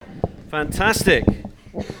Fantastic.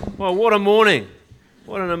 Well, what a morning.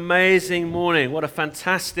 What an amazing morning. What a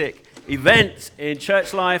fantastic event in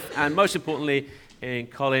church life and most importantly in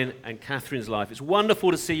Colin and Catherine's life. It's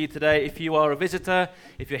wonderful to see you today. If you are a visitor,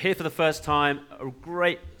 if you're here for the first time, a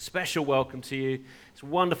great special welcome to you. It's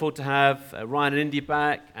wonderful to have Ryan and Indy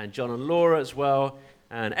back and John and Laura as well.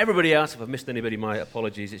 And everybody else, if I've missed anybody, my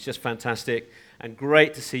apologies. It's just fantastic and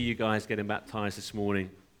great to see you guys getting baptized this morning.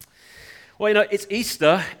 Well, you know, it's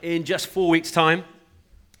Easter in just 4 weeks' time,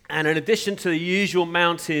 and in addition to the usual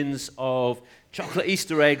mountains of chocolate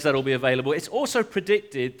Easter eggs that will be available, it's also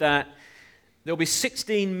predicted that there will be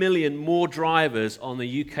 16 million more drivers on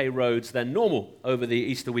the UK roads than normal over the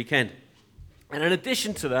Easter weekend. And in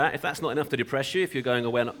addition to that, if that's not enough to depress you, if you're going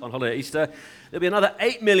away on holiday at Easter, there'll be another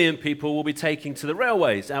 8 million people will be taking to the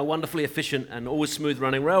railways, our wonderfully efficient and always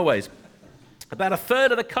smooth-running railways. About a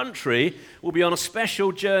third of the country will be on a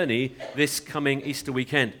special journey this coming Easter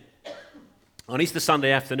weekend. On Easter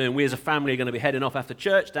Sunday afternoon, we as a family are going to be heading off after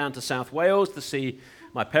church down to South Wales to see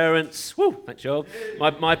my parents. Thanks, Joel.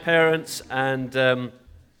 My parents and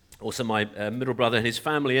also my middle brother and his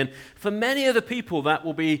family. And for many of the people that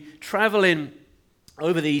will be traveling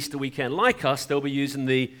over the Easter weekend, like us, they'll be using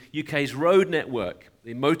the UK's road network,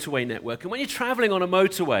 the motorway network. And when you're traveling on a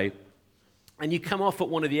motorway, and you come off at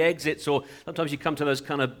one of the exits, or sometimes you come to those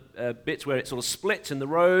kind of bits where it sort of splits in the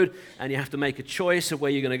road, and you have to make a choice of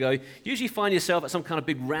where you're going to go. You usually find yourself at some kind of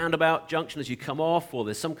big roundabout junction as you come off, or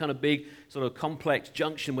there's some kind of big sort of complex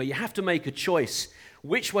junction where you have to make a choice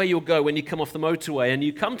which way you'll go when you come off the motorway, and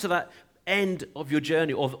you come to that end of your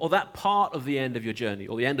journey, or that part of the end of your journey,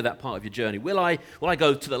 or the end of that part of your journey. Will I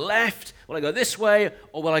go to the left? Will I go this way?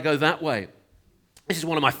 Or will I go that way? This is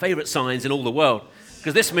one of my favorite signs in all the world,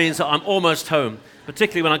 because this means that I'm almost home,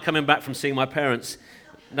 particularly when I'm coming back from seeing my parents.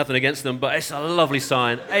 Nothing against them, but it's a lovely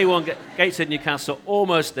sign. A1 Gateshead, Newcastle,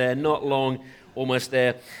 almost there, not long, almost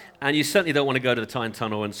there. And you certainly don't want to go to the Tyne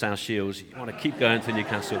Tunnel and South Shields. You want to keep going to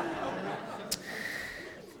Newcastle.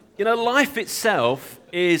 You know, life itself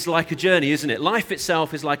is like a journey, isn't it? Life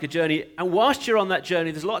itself is like a journey. And whilst you're on that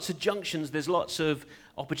journey, there's lots of junctions, there's lots of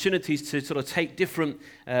opportunities to sort of take different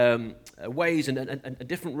ways and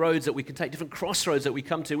different roads that we can take, different crossroads that we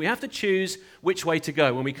come to. We have to choose which way to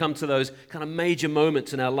go when we come to those kind of major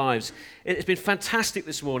moments in our lives. It's been fantastic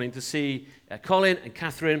this morning to see Colin and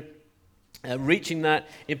Catherine reaching that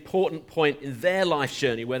important point in their life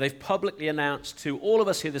journey where they've publicly announced to all of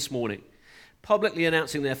us here this morning, publicly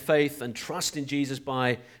announcing their faith and trust in Jesus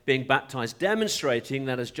by being baptized, demonstrating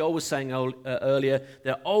that, as Joel was saying earlier,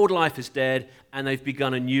 their old life is dead and they've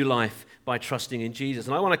begun a new life by trusting in Jesus.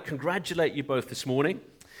 And I want to congratulate you both this morning,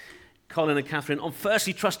 Colin and Catherine, on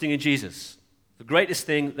firstly trusting in Jesus, the greatest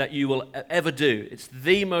thing that you will ever do. It's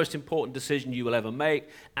the most important decision you will ever make,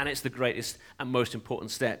 and it's the greatest and most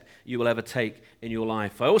important step you will ever take in your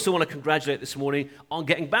life. I also want to congratulate this morning on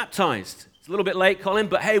getting baptized. It's a little bit late, Colin,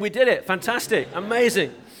 but hey, we did it. Fantastic.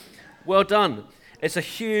 Amazing. Well done. It's a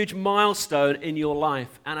huge milestone in your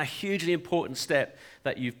life and a hugely important step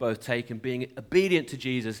that you've both taken, being obedient to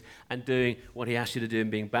Jesus and doing what he asked you to do and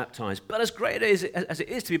being baptized. But as great as it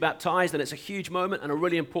is to be baptized, and it's a huge moment and a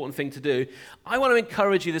really important thing to do, I want to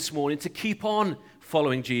encourage you this morning to keep on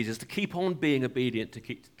following Jesus, to keep on being obedient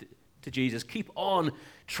to Jesus. Keep on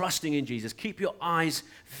trusting in Jesus. Keep your eyes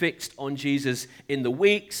fixed on Jesus in the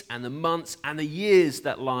weeks and the months and the years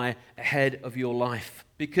that lie ahead of your life,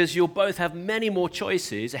 because you'll both have many more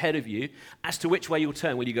choices ahead of you as to which way you'll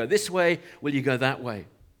turn. Will you go this way? Will you go that way?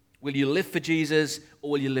 Will you live for Jesus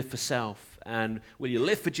or will you live for self? And will you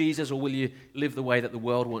live for Jesus or will you live the way that the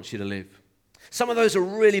world wants you to live? Some of those are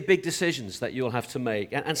really big decisions that you'll have to make,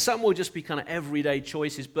 and some will just be kind of everyday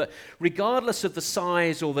choices, but regardless of the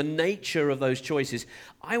size or the nature of those choices,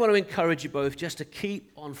 I want to encourage you both just to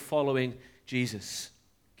keep on following Jesus.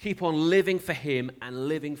 Keep on living for him and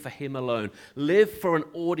living for him alone. Live for an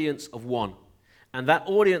audience of one, and that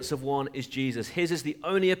audience of one is Jesus. His is the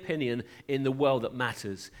only opinion in the world that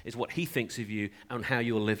matters, is what he thinks of you and how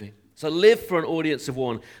you're living. So live for an audience of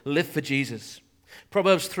one. Live for Jesus.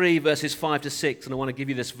 Proverbs 3, verses 5 to 6, and I want to give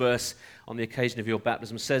you this verse on the occasion of your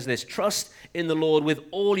baptism, says this: trust in the Lord with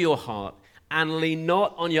all your heart and lean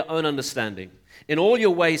not on your own understanding. In all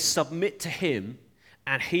your ways submit to him,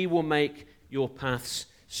 and he will make your paths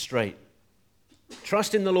straight.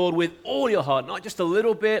 Trust in the Lord with all your heart, not just a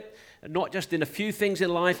little bit, not just in a few things in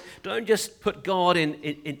life. Don't just put God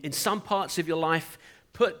in some parts of your life.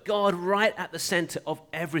 Put God right at the center of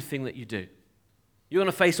everything that you do. You're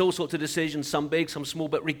going to face all sorts of decisions, some big, some small,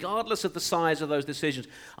 but regardless of the size of those decisions,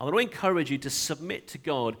 I want to encourage you to submit to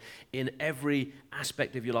God in every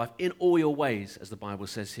aspect of your life, in all your ways, as the Bible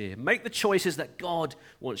says here. Make the choices that God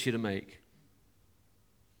wants you to make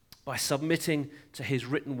by submitting to his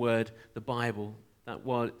written word, the Bible, that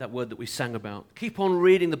word that we sang about. Keep on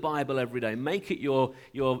reading the Bible every day. Make it your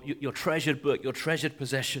treasured book, your treasured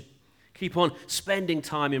possession. Keep on spending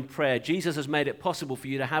time in prayer. Jesus has made it possible for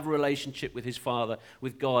you to have a relationship with his Father,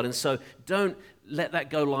 with God. And so don't let that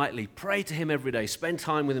go lightly. Pray to him every day. Spend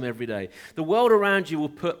time with him every day. The world around you will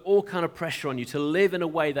put all kind of pressure on you to live in a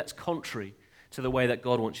way that's contrary to the way that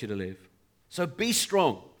God wants you to live. So be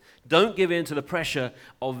strong. Don't give in to the pressure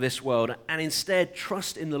of this world, and instead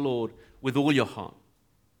trust in the Lord with all your heart.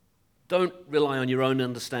 Don't rely on your own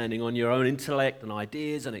understanding, on your own intellect and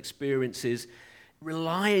ideas and experiences.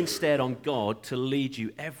 Rely instead on God to lead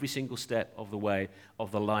you every single step of the way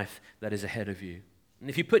of the life that is ahead of you. And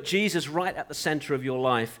if you put Jesus right at the center of your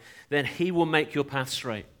life, then he will make your path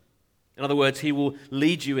straight. In other words, he will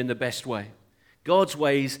lead you in the best way. God's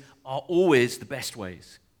ways are always the best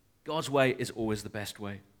ways. God's way is always the best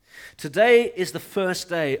way. Today is the first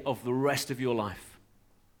day of the rest of your life.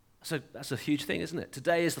 So that's a huge thing, isn't it?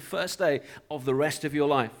 Today is the first day of the rest of your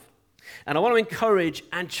life. And I want to encourage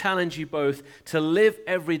and challenge you both to live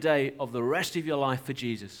every day of the rest of your life for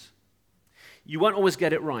Jesus. You won't always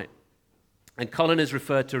get it right. And Colin has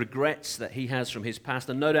referred to regrets that he has from his past.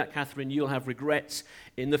 And no doubt, Catherine, you'll have regrets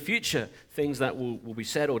in the future, things that will be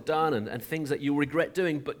said or done and things that you'll regret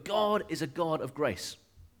doing. But God is a God of grace.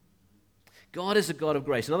 God is a God of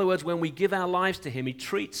grace. In other words, when we give our lives to him, he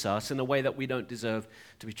treats us in a way that we don't deserve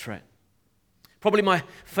to be treated. Probably my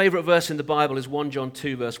favorite verse in the Bible is 1 John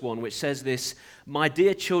 2, verse 1, which says this: "My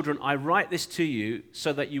dear children, I write this to you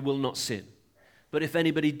so that you will not sin. But if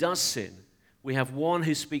anybody does sin, we have one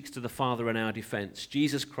who speaks to the Father in our defense,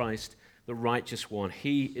 Jesus Christ, the righteous one.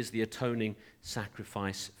 He is the atoning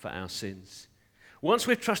sacrifice for our sins." Once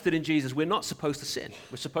we've trusted in Jesus, we're not supposed to sin.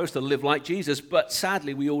 We're supposed to live like Jesus, but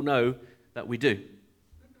sadly, we all know that we do.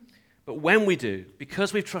 But when we do,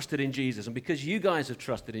 because we've trusted in Jesus, and because you guys have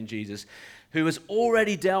trusted in Jesus, who has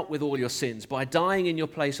already dealt with all your sins by dying in your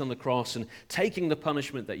place on the cross and taking the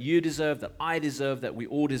punishment that you deserve, that I deserve, that we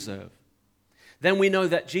all deserve, then we know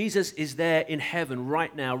that Jesus is there in heaven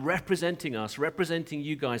right now, representing us, representing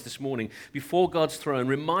you guys this morning before God's throne,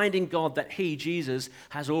 reminding God that he, Jesus,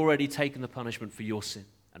 has already taken the punishment for your sin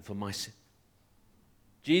and for my sin.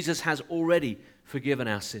 Jesus has already forgiven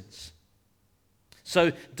our sins.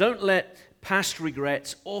 So don't let past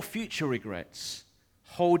regrets or future regrets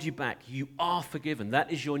hold you back. You are forgiven.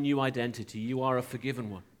 That is your new identity. You are a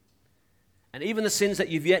forgiven one. And even the sins that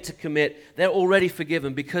you've yet to commit, they're already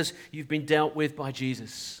forgiven because you've been dealt with by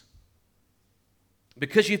Jesus.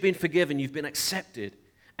 Because you've been forgiven, you've been accepted,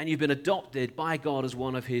 and you've been adopted by God as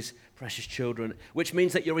one of his precious children, which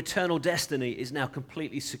means that your eternal destiny is now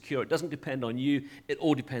completely secure. It doesn't depend on you. It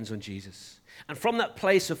all depends on Jesus. And from that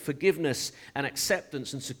place of forgiveness and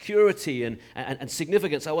acceptance and security and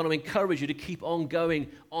significance, I want to encourage you to keep on going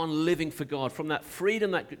on living for God. From that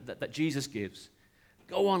freedom that Jesus gives,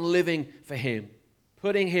 go on living for him,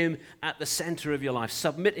 putting him at the center of your life,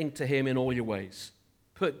 submitting to him in all your ways.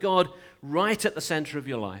 Put God right at the center of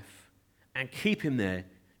your life and keep him there.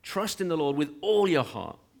 Trust in the Lord with all your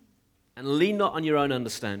heart and lean not on your own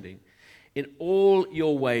understanding. In all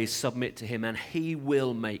your ways submit to him, and he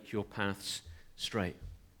will make your paths straight.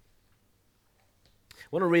 I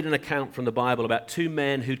want to read an account from the Bible about two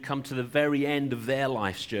men who'd come to the very end of their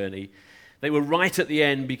life's journey. They were right at the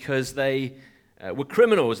end because they were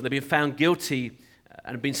criminals and they'd been found guilty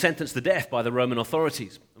and had been sentenced to death by the Roman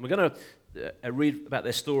authorities. And we're going to read about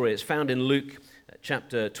their story. It's found in Luke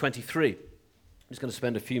chapter 23. I'm just going to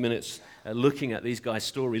spend a few minutes looking at these guys'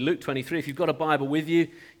 story. Luke 23, if you've got a Bible with you,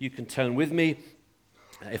 you can turn with me.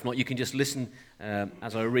 If not, you can just listen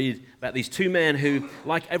as I read about these two men who,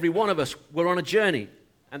 like every one of us, were on a journey.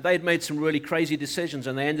 And they'd made some really crazy decisions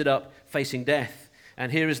and they ended up facing death.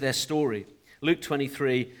 And here is their story. Luke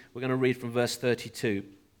 23, we're going to read from verse 32.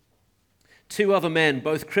 Two other men,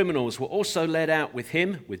 both criminals, were also led out with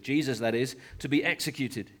him, with Jesus that is, to be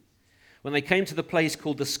executed. When they came to the place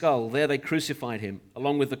called the Skull, there they crucified him,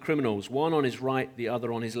 along with the criminals, one on his right, the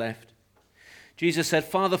other on his left. Jesus said,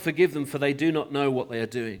 "Father, forgive them, for they do not know what they are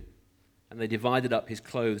doing." And they divided up his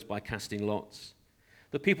clothes by casting lots.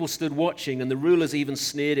 The people stood watching, and the rulers even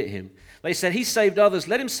sneered at him. They said, "He saved others.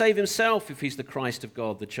 Let him save himself if he's the Christ of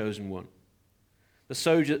God, the chosen one." The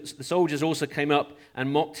soldiers also came up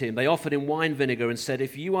and mocked him. They offered him wine vinegar and said,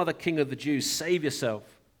 "If you are the king of the Jews, save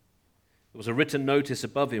yourself." There was a written notice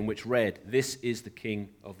above him which read, "This is the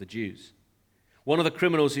King of the Jews." One of the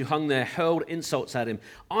criminals who hung there hurled insults at him.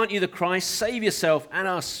 "Aren't you the Christ? Save yourself and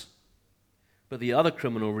us." But the other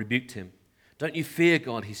criminal rebuked him. "Don't you fear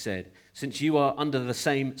God," he said, "since you are under the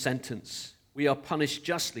same sentence. We are punished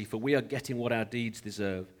justly, for we are getting what our deeds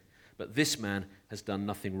deserve. But this man has done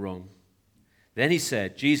nothing wrong." Then he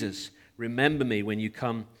said, "Jesus, remember me when you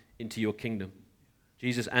come into your kingdom."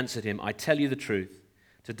 Jesus answered him, "I tell you the truth.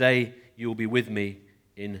 Today you will be with me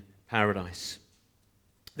in paradise."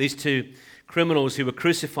 These two criminals who were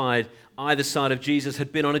crucified either side of Jesus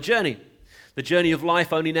had been on a journey. The journey of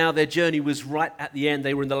life, only now their journey was right at the end.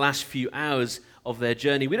 They were in the last few hours of their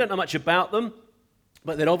journey. We don't know much about them,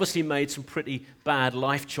 but they'd obviously made some pretty bad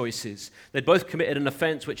life choices. They'd both committed an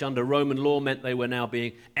offense which under Roman law meant they were now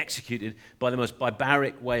being executed by the most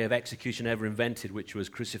barbaric way of execution ever invented, which was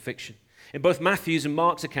crucifixion. In both Matthew's and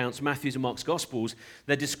Mark's accounts, Matthew's and Mark's Gospels,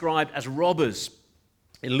 they're described as robbers.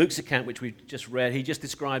 In Luke's account, which we just read, he just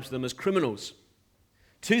describes them as criminals.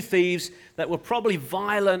 Two thieves that were probably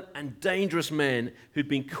violent and dangerous men who'd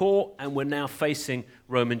been caught and were now facing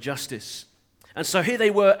Roman justice. And so here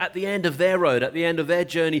they were at the end of their road, at the end of their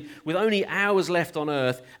journey, with only hours left on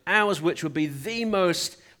earth, hours which would be the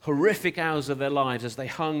most horrific hours of their lives as they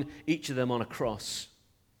hung each of them on a cross.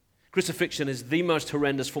 Crucifixion is the most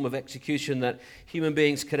horrendous form of execution that human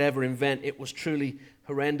beings could ever invent. It was truly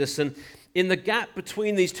horrendous. And in the gap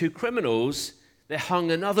between these two criminals, there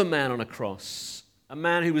hung another man on a cross, a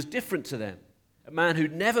man who was different to them, a man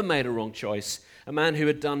who'd never made a wrong choice, a man who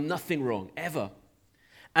had done nothing wrong, ever.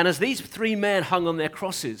 And as these three men hung on their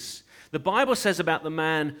crosses, the Bible says about the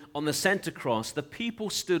man on the center cross, the people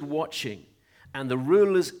stood watching, and the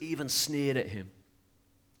rulers even sneered at him.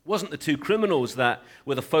 It wasn't the two criminals that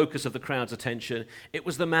were the focus of the crowd's attention. It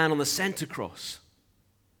was the man on the center cross.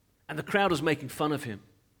 And the crowd was making fun of him.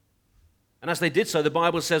 And as they did so, the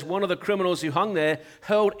Bible says one of the criminals who hung there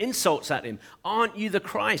hurled insults at him. "Aren't you the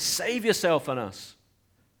Christ? Save yourself and us."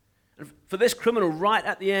 And for this criminal, right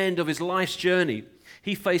at the end of his life's journey,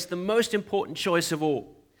 he faced the most important choice of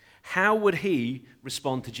all. How would he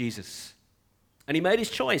respond to Jesus? And he made his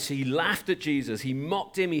choice. He laughed at Jesus. He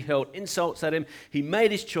mocked him. He hurled insults at him. He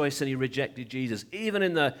made his choice and he rejected Jesus, even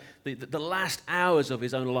in the last hours of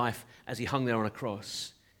his own life as he hung there on a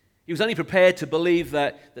cross. He was only prepared to believe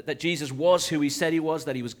that Jesus was who he said he was,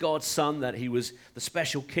 that he was God's son, that he was the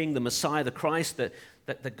special king, the Messiah, the Christ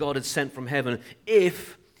that God had sent from heaven,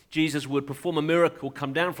 if Jesus would perform a miracle,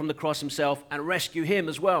 come down from the cross himself, and rescue him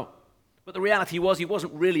as well. But the reality was he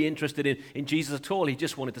wasn't really interested in Jesus at all. He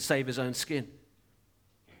just wanted to save his own skin.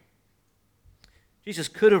 Jesus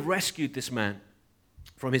could have rescued this man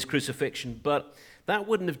from his crucifixion, but that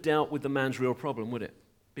wouldn't have dealt with the man's real problem, would it?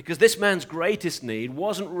 Because this man's greatest need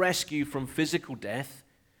wasn't rescue from physical death.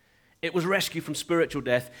 It was rescue from spiritual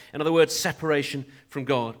death. In other words, separation from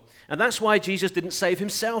God. And that's why Jesus didn't save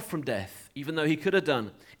himself from death, even though he could have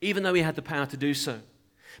done, even though he had the power to do so.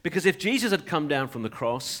 Because if Jesus had come down from the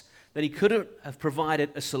cross, then he couldn't have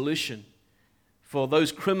provided a solution for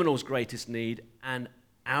those criminals' greatest need and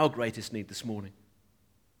our greatest need this morning.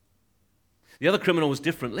 The other criminal was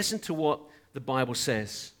different. Listen to what the Bible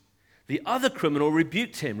says. The other criminal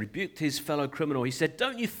rebuked his fellow criminal. He said,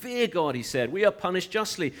 "Don't you fear God," he said. "We are punished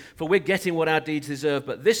justly, for we're getting what our deeds deserve,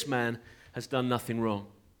 but this man has done nothing wrong."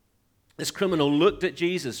 This criminal looked at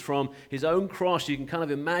Jesus from his own cross. You can kind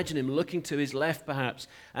of imagine him looking to his left, perhaps,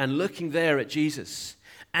 and looking there at Jesus.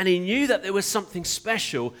 And he knew that there was something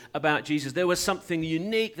special about Jesus. There was something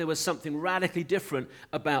unique. There was something radically different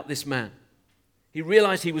about this man. He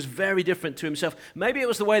realized he was very different to himself. Maybe it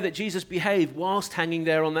was the way that Jesus behaved whilst hanging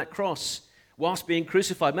there on that cross, whilst being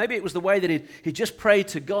crucified. Maybe it was the way that he just prayed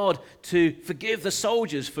to God to forgive the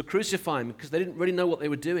soldiers for crucifying him because they didn't really know what they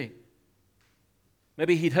were doing.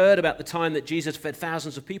 Maybe he'd heard about the time that Jesus fed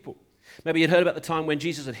thousands of people. Maybe he'd heard about the time when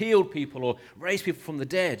Jesus had healed people or raised people from the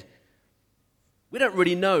dead. We don't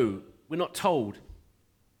really know. We're not told.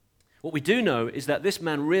 What we do know is that this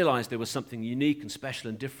man realized there was something unique and special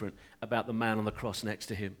and different about the man on the cross next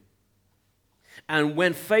to him. And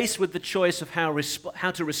when faced with the choice of how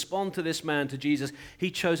to respond to this man, to Jesus, he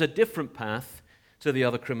chose a different path to the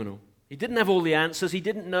other criminal. He didn't have all the answers. He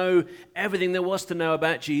didn't know everything there was to know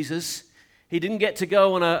about Jesus. He didn't get to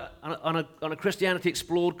go on a Christianity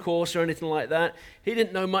Explored course or anything like that. He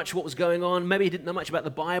didn't know much what was going on. Maybe he didn't know much about the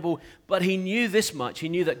Bible, but he knew this much. He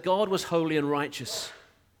knew that God was holy and righteous.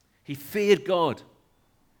 He feared God,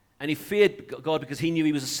 and he feared God because he knew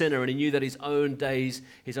he was a sinner, and he knew that his own days,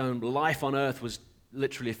 his own life on earth was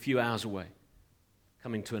literally a few hours away,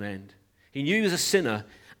 coming to an end. He knew he was a sinner,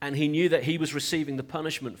 and he knew that he was receiving the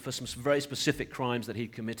punishment for some very specific crimes that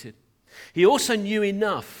he'd committed. He also knew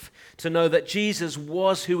enough to know that Jesus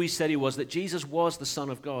was who he said he was, that Jesus was the Son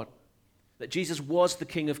of God, that Jesus was the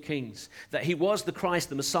King of Kings, that he was the Christ,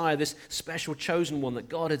 the Messiah, this special chosen one that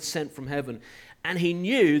God had sent from heaven. And he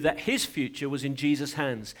knew that his future was in Jesus'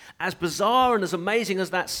 hands. As bizarre and as amazing as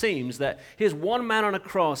that seems, that here's one man on a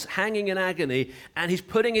cross hanging in agony, and he's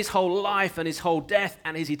putting his whole life and his whole death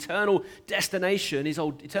and his eternal destination, his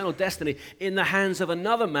whole eternal destiny, in the hands of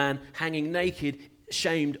another man hanging naked,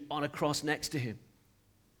 shamed on a cross next to him.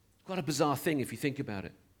 Quite a bizarre thing if you think about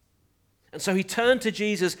it. And so he turned to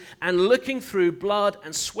Jesus and looking through blood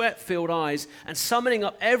and sweat-filled eyes and summoning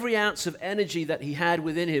up every ounce of energy that he had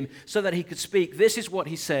within him so that he could speak, this is what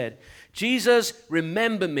he said: Jesus,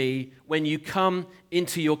 remember me when you come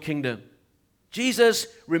into your kingdom. Jesus,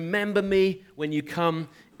 remember me when you come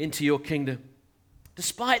into your kingdom.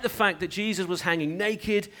 Despite the fact that Jesus was hanging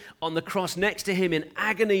naked on the cross next to him in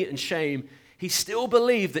agony and shame, he still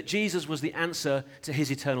believed that Jesus was the answer to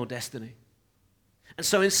his eternal destiny. And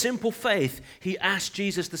so in simple faith, he asked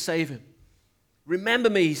Jesus to save him. Remember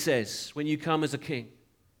me, he says, when you come as a king.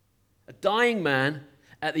 A dying man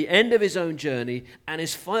at the end of his own journey, and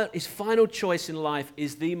his final choice in life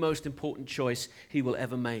is the most important choice he will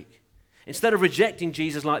ever make. Instead of rejecting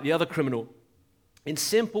Jesus like the other criminal, in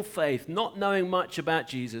simple faith, not knowing much about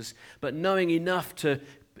Jesus, but knowing enough to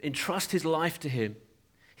entrust his life to him,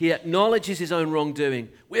 he acknowledges his own wrongdoing.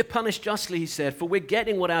 We're punished justly, he said, for we're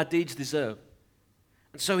getting what our deeds deserve.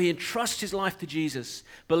 And so he entrusts his life to Jesus,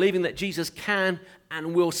 believing that Jesus can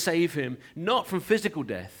and will save him, not from physical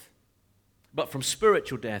death, but from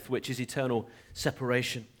spiritual death, which is eternal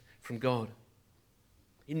separation from God.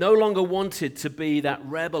 He no longer wanted to be that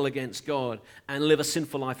rebel against God and live a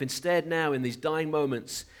sinful life. Instead, now, in these dying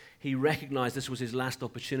moments, he recognized this was his last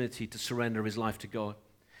opportunity to surrender his life to God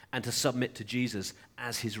and to submit to Jesus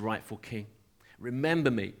as his rightful king.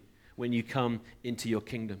 Remember me when you come into your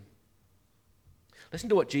kingdom. Listen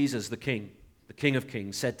to what Jesus, the King of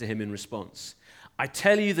Kings, said to him in response. I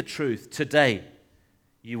tell you the truth, today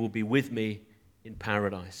you will be with me in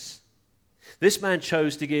paradise. This man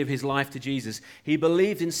chose to give his life to Jesus. He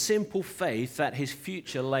believed in simple faith that his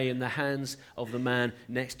future lay in the hands of the man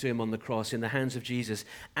next to him on the cross, in the hands of Jesus.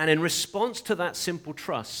 And in response to that simple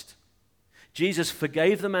trust, Jesus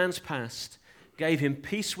forgave the man's past, gave him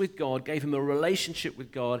peace with God, gave him a relationship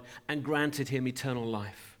with God, and granted him eternal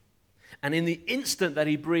life. And in the instant that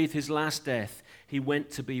he breathed his last death, he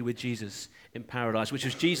went to be with Jesus in paradise, which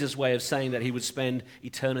was Jesus' way of saying that he would spend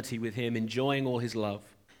eternity with him, enjoying all his love.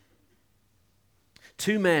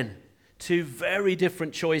 Two men, two very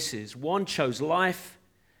different choices. One chose life,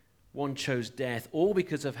 one chose death, all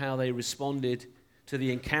because of how they responded to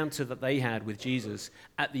the encounter that they had with Jesus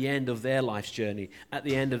at the end of their life's journey, at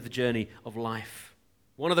the end of the journey of life.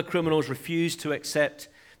 One of the criminals refused to accept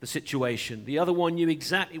the situation. The other one knew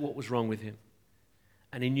exactly what was wrong with him,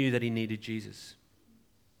 and he knew that he needed Jesus.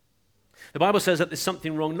 The Bible says that there's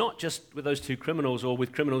something wrong not just with those two criminals or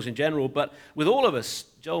with criminals in general, but with all of us.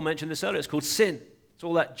 Joel mentioned this earlier. It's called sin. It's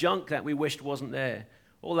all that junk that we wished wasn't there.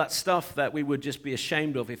 All that stuff that we would just be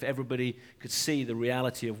ashamed of if everybody could see the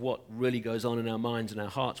reality of what really goes on in our minds and our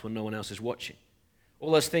hearts when no one else is watching.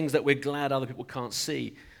 All those things that we're glad other people can't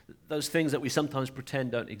see. Those things that we sometimes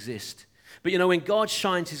pretend don't exist. But you know, when God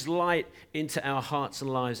shines his light into our hearts and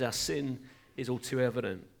lives, our sin is all too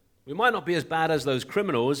evident. We might not be as bad as those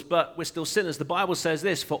criminals, but we're still sinners. The Bible says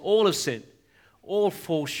this, for all have sinned, all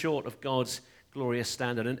fall short of God's glorious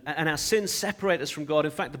standard. And our sins separate us from God.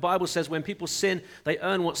 In fact, the Bible says when people sin, they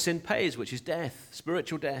earn what sin pays, which is death,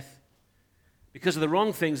 spiritual death. Because of the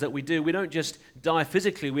wrong things that we do, we don't just die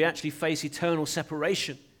physically, we actually face eternal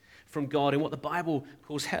separation from God in what the Bible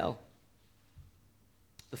calls hell.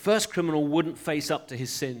 The first criminal wouldn't face up to his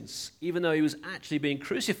sins, even though he was actually being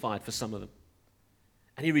crucified for some of them.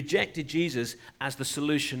 And he rejected Jesus as the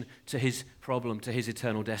solution to his problem, to his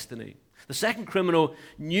eternal destiny. The second criminal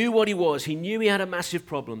knew what he was. He knew he had a massive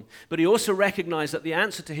problem, but he also recognized that the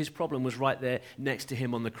answer to his problem was right there next to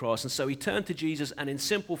him on the cross. And so he turned to Jesus, and in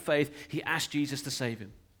simple faith, he asked Jesus to save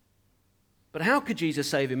him. But how could Jesus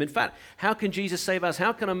save him? In fact, how can Jesus save us?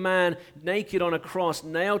 How can a man naked on a cross,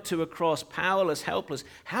 nailed to a cross, powerless, helpless,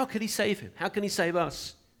 how could he save him? How can he save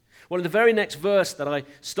us? Well, in the very next verse that I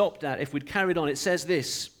stopped at, if we'd carried on, it says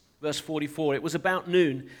this, verse 44, it was about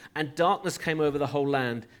noon, and darkness came over the whole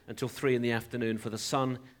land until 3 p.m, for the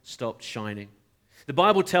sun stopped shining. The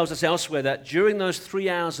Bible tells us elsewhere that during those 3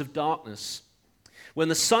 hours of darkness, when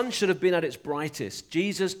the sun should have been at its brightest,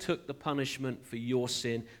 Jesus took the punishment for your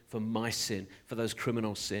sin, for my sin, for those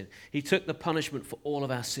criminals' sin. He took the punishment for all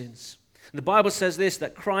of our sins. And the Bible says this,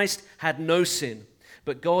 that Christ had no sin.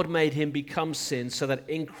 But God made him become sin so that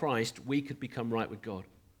in Christ we could become right with God.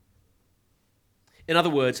 In other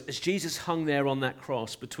words, as Jesus hung there on that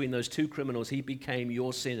cross between those two criminals, he became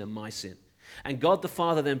your sin and my sin. And God the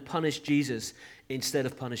Father then punished Jesus instead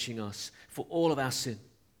of punishing us for all of our sin.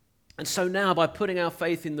 And so now, by putting our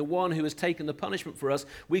faith in the one who has taken the punishment for us,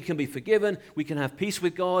 we can be forgiven, we can have peace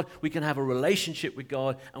with God, we can have a relationship with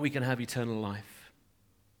God, and we can have eternal life.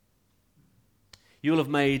 You will have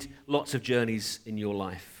made lots of journeys in your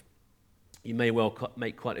life. You may well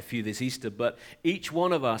make quite a few this Easter, but each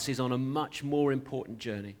one of us is on a much more important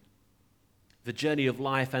journey. The journey of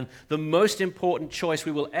life, and the most important choice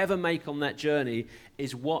we will ever make on that journey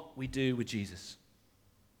is what we do with Jesus.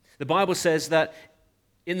 The Bible says that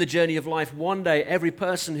in the journey of life, one day every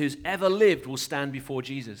person who's ever lived will stand before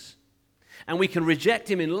Jesus. And we can reject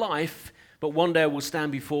him in life, but one day we'll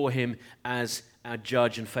stand before him as our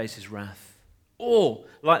judge and face his wrath. Or,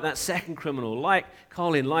 like that second criminal, like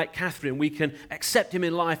Colin, like Catherine, we can accept him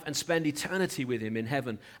in life and spend eternity with him in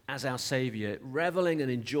heaven as our Savior, reveling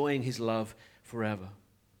and enjoying his love forever.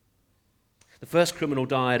 The first criminal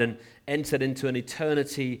died and entered into an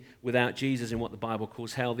eternity without Jesus in what the Bible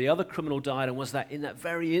calls hell. The other criminal died and was that in that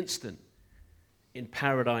very instant in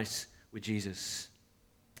paradise with Jesus.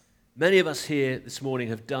 Many of us here this morning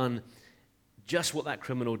have done just what that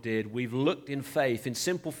criminal did. We've looked in faith, in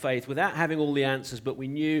simple faith, without having all the answers, but we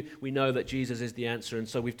know that Jesus is the answer, and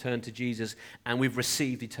so we've turned to Jesus and we've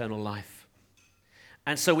received eternal life.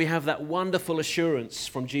 And so we have that wonderful assurance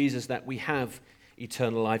from Jesus that we have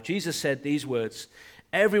eternal life. Jesus said these words,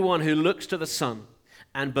 "Everyone who looks to the Son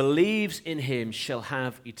and believes in him shall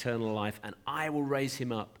have eternal life, and I will raise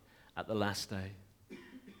him up at the last day."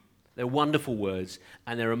 They're wonderful words,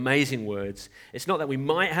 and they're amazing words. It's not that we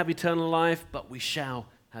might have eternal life, but we shall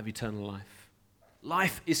have eternal life.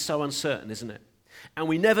 Life is so uncertain, isn't it? And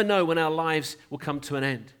we never know when our lives will come to an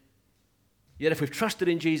end. Yet if we've trusted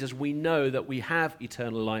in Jesus, we know that we have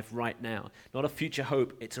eternal life right now. Not a future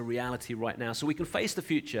hope, it's a reality right now. So we can face the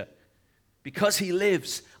future. Because he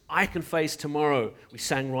lives, I can face tomorrow. We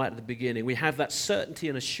sang right at the beginning. We have that certainty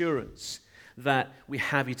and assurance that we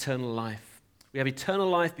have eternal life. We have eternal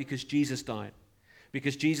life because Jesus died.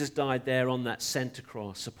 Because Jesus died there on that center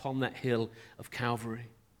cross, upon that hill of Calvary.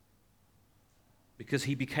 Because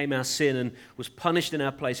he became our sin and was punished in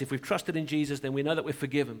our place. If we've trusted in Jesus, then we know that we're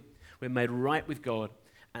forgiven. We're made right with God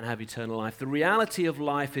and have eternal life. The reality of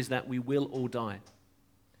life is that we will all die.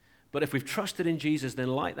 But if we've trusted in Jesus, then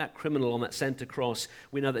like that criminal on that center cross,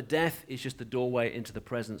 we know that death is just the doorway into the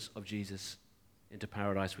presence of Jesus, into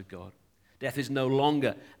paradise with God. Death is no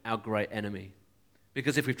longer our great enemy.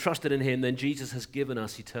 Because if we've trusted in him, then Jesus has given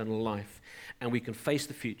us eternal life. And we can face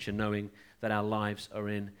the future knowing that our lives are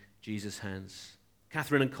in Jesus' hands.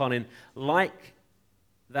 Catherine and Colin, like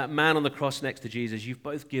that man on the cross next to Jesus, you've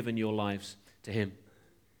both given your lives to him.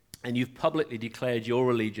 And you've publicly declared your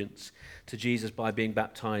allegiance to Jesus by being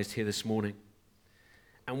baptized here this morning.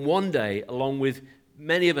 And one day, along with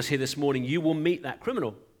many of us here this morning, you will meet that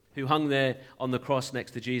criminal who hung there on the cross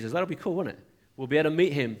next to Jesus. That'll be cool, won't it? We'll be able to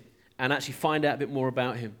meet him and actually find out a bit more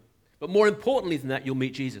about him. But more importantly than that, you'll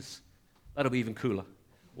meet Jesus. That'll be even cooler.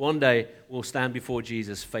 One day, we'll stand before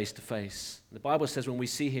Jesus face to face. The Bible says when we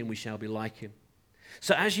see him, we shall be like him.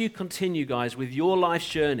 So as you continue, guys, with your life's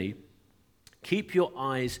journey, keep your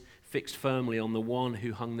eyes fixed firmly on the one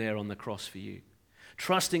who hung there on the cross for you,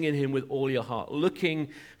 trusting in him with all your heart, looking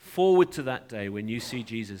forward to that day when you see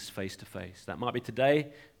Jesus face to face. That might be today,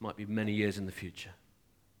 might be many years in the future.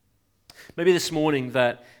 Maybe this morning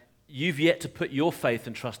that you've yet to put your faith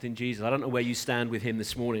and trust in Jesus. I don't know where you stand with him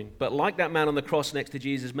this morning, but like that man on the cross next to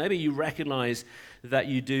Jesus, maybe you recognize that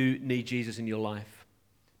you do need Jesus in your life.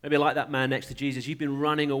 Maybe like that man next to Jesus, you've been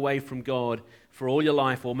running away from God for all your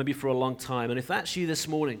life or maybe for a long time. And if that's you this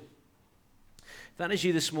morning,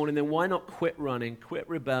 then why not quit running, quit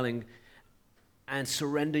rebelling, and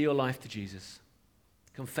surrender your life to Jesus?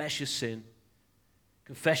 Confess your sin.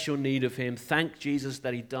 Confess your need of him. Thank Jesus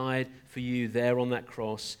that he died for you there on that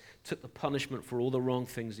cross, took the punishment for all the wrong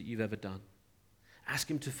things that you've ever done. Ask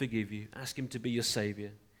him to forgive you. Ask him to be your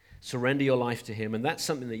Savior. Surrender your life to him. And that's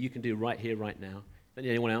something that you can do right here, right now. Don't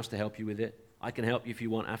need anyone else to help you with it. I can help you if you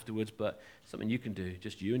want afterwards, but something you can do,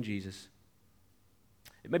 just you and Jesus.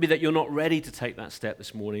 It may be that you're not ready to take that step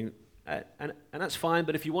this morning, and that's fine,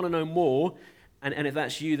 but if you want to know more, and if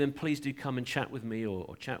that's you, then please do come and chat with me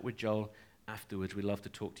or chat with Joel afterwards. We'd love to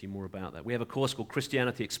talk to you more about that. We have a course called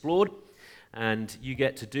Christianity Explored, and you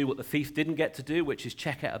get to do what the thief didn't get to do, which is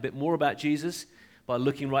check out a bit more about Jesus by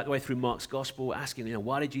looking right the way through Mark's gospel, asking,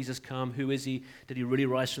 why did Jesus come? Who is he? Did he really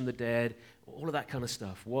rise from the dead? All of that kind of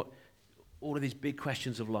stuff. all of these big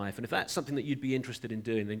questions of life. And if that's something that you'd be interested in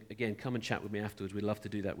doing, then again, come and chat with me afterwards. We'd love to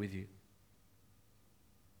do that with you.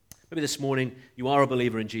 Maybe this morning you are a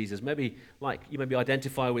believer in Jesus. Maybe like you maybe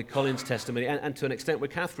identify with Colin's testimony and to an extent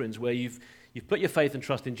with Catherine's, where you've put your faith and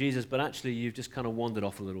trust in Jesus, but actually you've just kind of wandered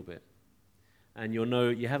off a little bit. And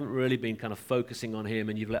you haven't really been kind of focusing on him,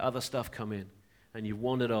 and you've let other stuff come in, and you've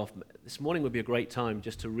wandered off. This morning would be a great time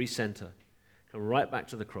just to recenter, come right back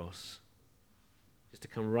to the cross, just to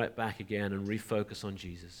come right back again and refocus on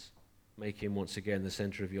Jesus, make him once again the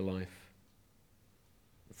center of your life.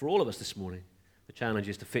 For all of us this morning, the challenge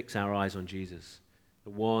is to fix our eyes on Jesus, the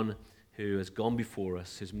one who has gone before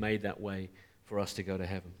us, who's made that way for us to go to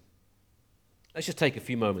heaven. Let's just take a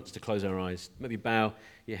few moments to close our eyes. Maybe bow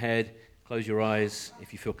your head, close your eyes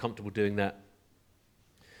if you feel comfortable doing that.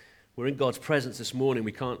 We're in God's presence this morning.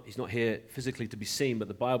 He's not here physically to be seen, but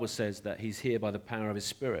the Bible says that he's here by the power of his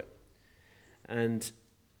Spirit. And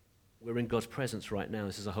we're in God's presence right now.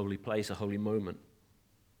 This is a holy place, a holy moment.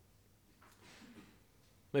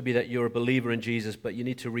 Maybe that you're a believer in Jesus, but you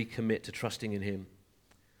need to recommit to trusting in him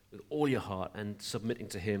with all your heart and submitting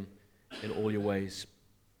to him in all your ways.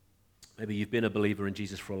 Maybe you've been a believer in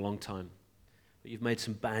Jesus for a long time, but you've made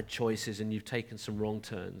some bad choices and you've taken some wrong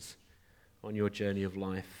turns on your journey of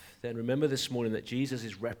life. Then remember this morning that Jesus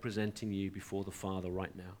is representing you before the Father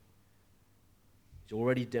right now. He's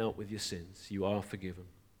already dealt with your sins. You are forgiven.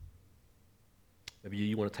 Maybe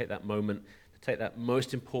you want to take that moment to take that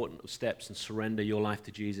most important of steps and surrender your life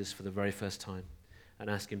to Jesus for the very first time and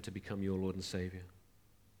ask him to become your Lord and Savior.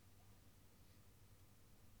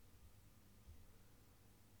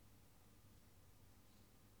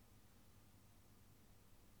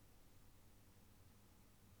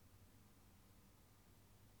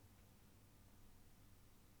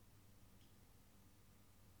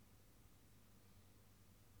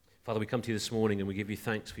 Father, we come to you this morning and we give you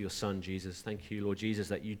thanks for your Son, Jesus. Thank you, Lord Jesus,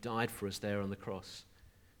 that you died for us there on the cross,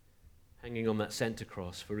 hanging on that center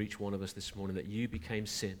cross for each one of us this morning, that you became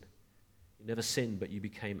sin. You never sinned, but you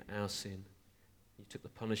became our sin. You took the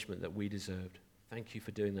punishment that we deserved. Thank you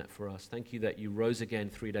for doing that for us. Thank you that you rose again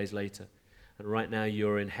 3 days later, and right now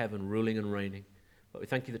you're in heaven ruling and reigning. But we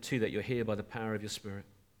thank you, too, that you're here by the power of your Spirit.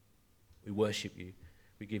 We worship you.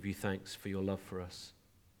 We give you thanks for your love for us.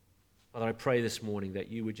 Father, I pray this morning that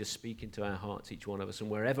you would just speak into our hearts, each one of us, and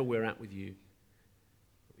wherever we're at with you,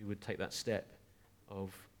 we would take that step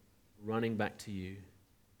of running back to you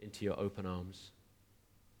into your open arms.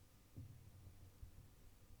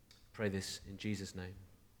 Pray this in Jesus' name.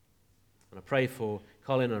 And I pray for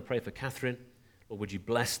Colin and I pray for Catherine. Lord, would you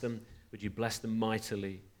bless them? Would you bless them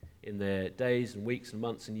mightily in their days and weeks and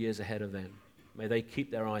months and years ahead of them? May they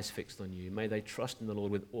keep their eyes fixed on you. May they trust in the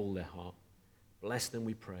Lord with all their heart. Bless them,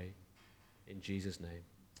 we pray. In Jesus' name,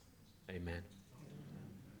 amen.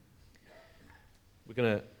 We're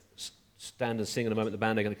going to stand and sing in a moment. The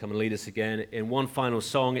band are going to come and lead us again in one final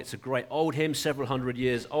song. It's a great old hymn, several hundred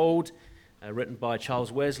years old, written by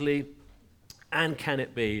Charles Wesley. And can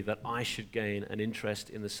it be that I should gain an interest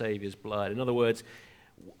in the Savior's blood? In other words,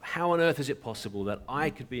 how on earth is it possible that I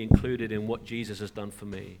could be included in what Jesus has done for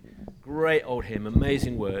me? Great old hymn,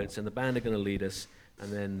 amazing words, and the band are going to lead us,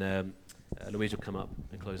 and then Louise will come up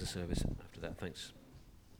and close the service after that. Thanks.